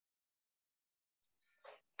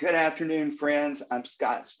Good afternoon, friends. I'm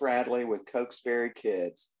Scott Spradley with Cokesbury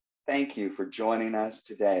Kids. Thank you for joining us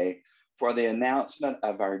today for the announcement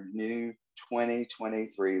of our new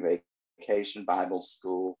 2023 Vacation Bible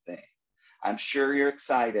School theme. I'm sure you're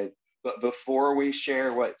excited, but before we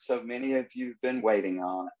share what so many of you have been waiting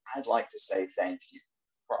on, I'd like to say thank you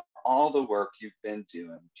for all the work you've been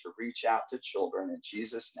doing to reach out to children in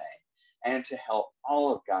Jesus' name and to help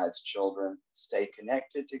all of God's children stay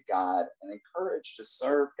connected to God and encouraged to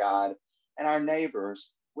serve God and our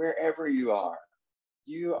neighbors wherever you are.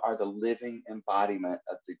 You are the living embodiment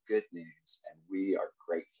of the good news, and we are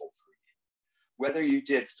grateful for you. Whether you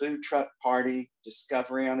did Food Truck Party,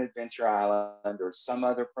 Discovery on Adventure Island, or some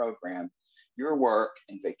other program, your work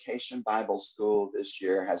in Vacation Bible School this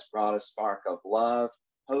year has brought a spark of love,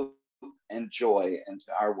 hope, and joy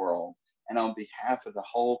into our world. And on behalf of the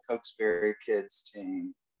whole Cokesbury Kids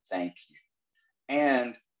team, thank you.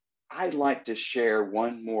 And I'd like to share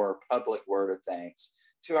one more public word of thanks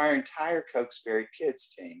to our entire Cokesbury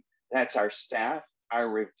Kids team. That's our staff, our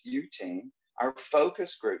review team, our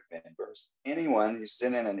focus group members, anyone who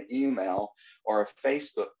sent in an email or a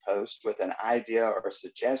Facebook post with an idea or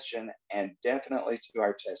suggestion, and definitely to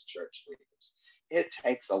our test church leaders. It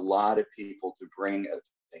takes a lot of people to bring a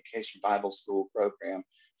Vacation Bible School program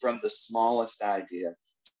from the smallest idea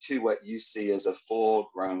to what you see as a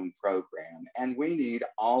full-grown program. And we need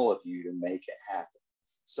all of you to make it happen.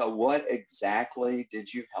 So what exactly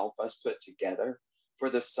did you help us put together for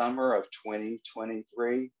the summer of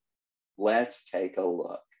 2023? Let's take a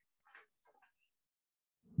look.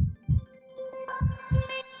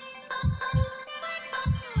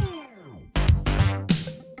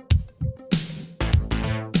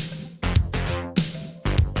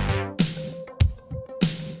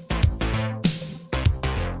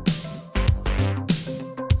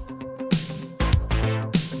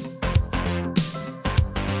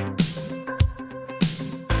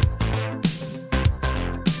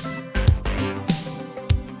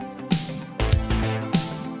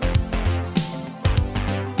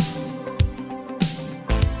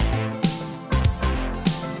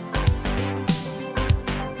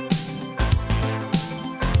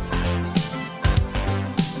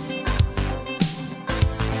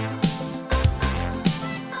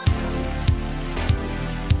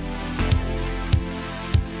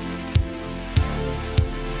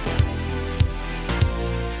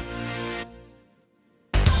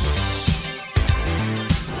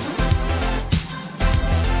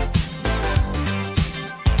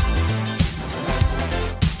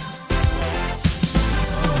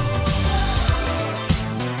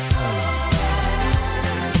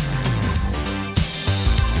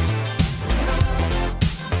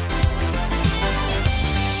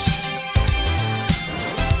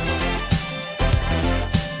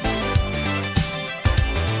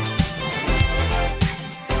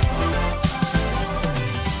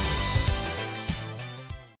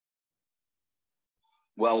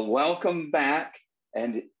 Well, welcome back.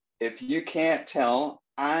 And if you can't tell,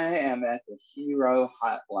 I am at the Hero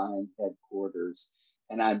Hotline headquarters,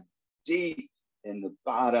 and I'm deep in the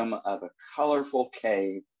bottom of a colorful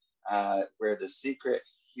cave where the secret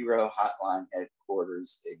Hero Hotline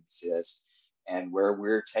headquarters exists, and where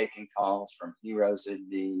we're taking calls from heroes in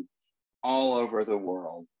need all over the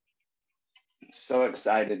world. I'm so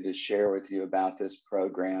excited to share with you about this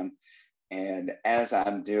program. And as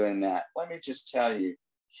I'm doing that, let me just tell you,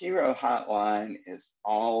 Hero Hotline is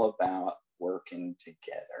all about working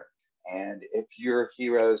together. And if your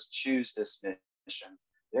heroes choose this mission,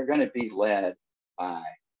 they're going to be led by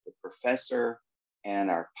the professor and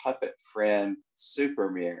our puppet friend,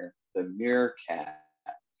 Supermere, the meerkat,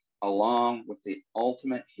 along with the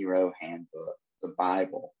ultimate hero handbook, the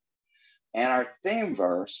Bible. And our theme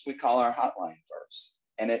verse, we call our hotline verse.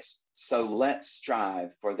 And it's, so let's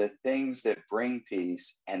strive for the things that bring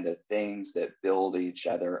peace and the things that build each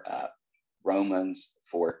other up. Romans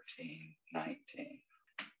 14:19.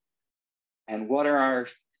 And what are our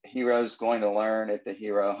heroes going to learn at the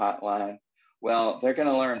Hero Hotline? Well, they're going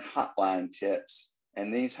to learn hotline tips.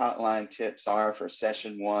 And these hotline tips are, for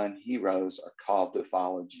session 1, heroes are called to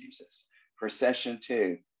follow Jesus. For session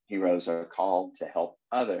 2, heroes are called to help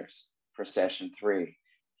others. For session 3,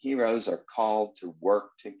 heroes are called to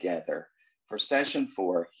work together. For session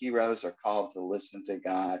 4, heroes are called to listen to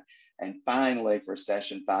God. And finally, for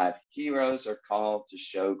session 5, heroes are called to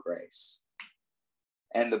show grace.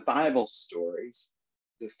 And the Bible stories,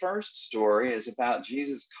 the first story is about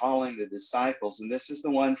Jesus calling the disciples. And this is the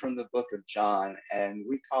one from the book of John. And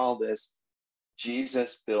we call this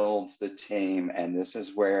Jesus Builds the Team. And this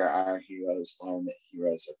is where our heroes learn that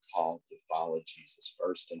heroes are called to follow Jesus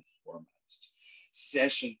first and foremost.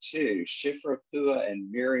 Session 2, Shifra, Pua,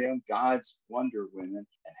 and Miriam, God's Wonder Women,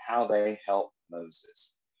 and how they help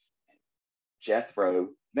Moses. Jethro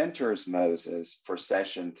mentors Moses. For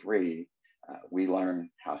Session 3, we learn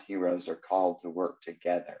how heroes are called to work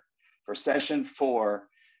together. For Session 4,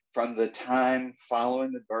 from the time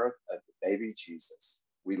following the birth of the baby Jesus,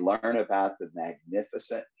 we learn about the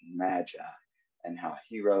magnificent Magi and how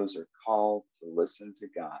heroes are called to listen to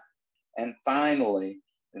God. And finally,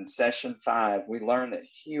 in Session 5, we learn that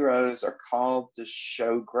heroes are called to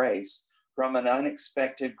show grace from an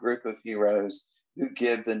unexpected group of heroes who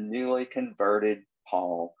give the newly converted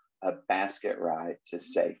Paul a basket ride to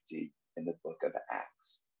safety in the book of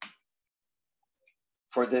Acts.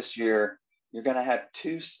 For this year, you're going to have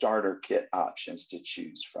 2 starter kit options to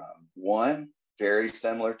choose from. One, very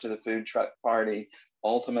similar to the food truck party,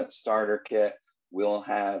 Ultimate Starter Kit. We'll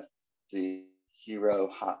have the Hero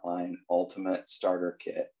Hotline Ultimate Starter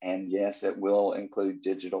Kit. And yes, it will include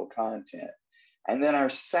digital content. And then our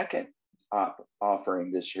second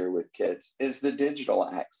offering this year with kids is the Digital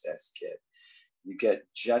Access Kit. You get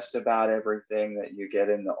just about everything that you get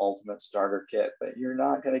in the Ultimate Starter Kit, but you're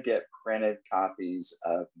not going to get printed copies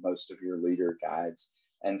of most of your leader guides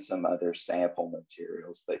and some other sample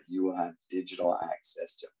materials, but you will have digital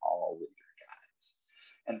access to all leader guides.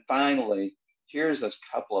 And finally, here's a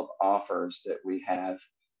couple of offers that we have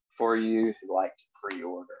for you who like to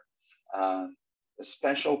pre-order. The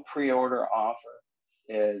special pre-order offer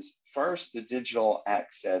is first the Digital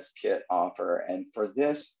Access Kit offer, and for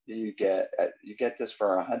this you get this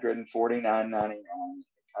for $149.99. It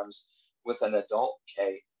comes with an adult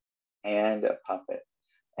cake and a puppet.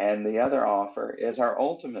 And the other offer is our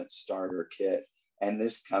Ultimate Starter Kit, and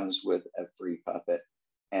this comes with a free puppet.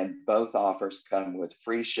 And both offers come with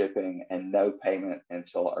free shipping and no payment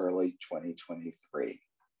until early 2023.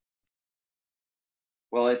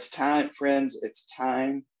 Well, it's time, friends. It's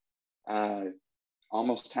time.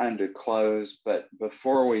 Almost time to close, but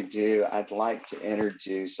before we do, I'd like to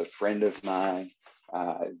introduce a friend of mine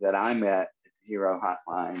that I met at the Hero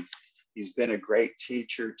Hotline. He's been a great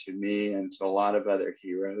teacher to me and to a lot of other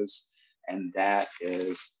heroes, and that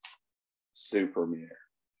is Supermere.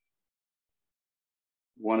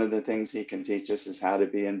 One of the things he can teach us is how to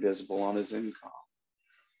be invisible on a Zoom call,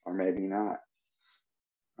 or maybe not,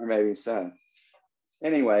 or maybe so.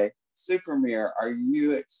 Anyway, Supermere, are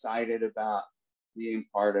you excited about being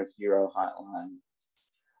part of Hero Hotline?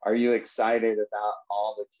 Are you excited about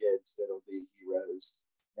all the kids that will be heroes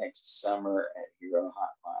next summer at Hero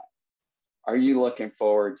Hotline? Are you looking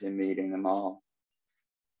forward to meeting them all?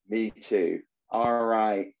 Me too. All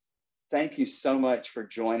right. Thank you so much for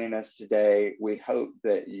joining us today. We hope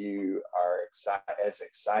that you are as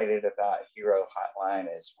excited about Hero Hotline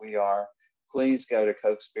as we are. Please go to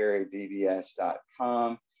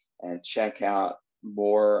cokesburyvbs.com and check out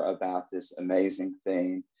more about this amazing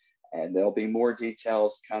thing. And there'll be more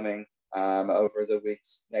details coming over the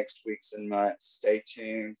next weeks and months. Stay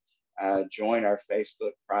tuned. Join our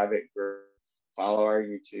Facebook private group. Follow our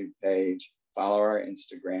YouTube page. Follow our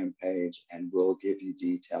Instagram page, and we'll give you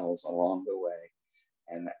details along the way.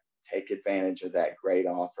 And take advantage of that great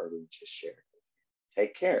offer we just shared with you.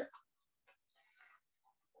 Take care.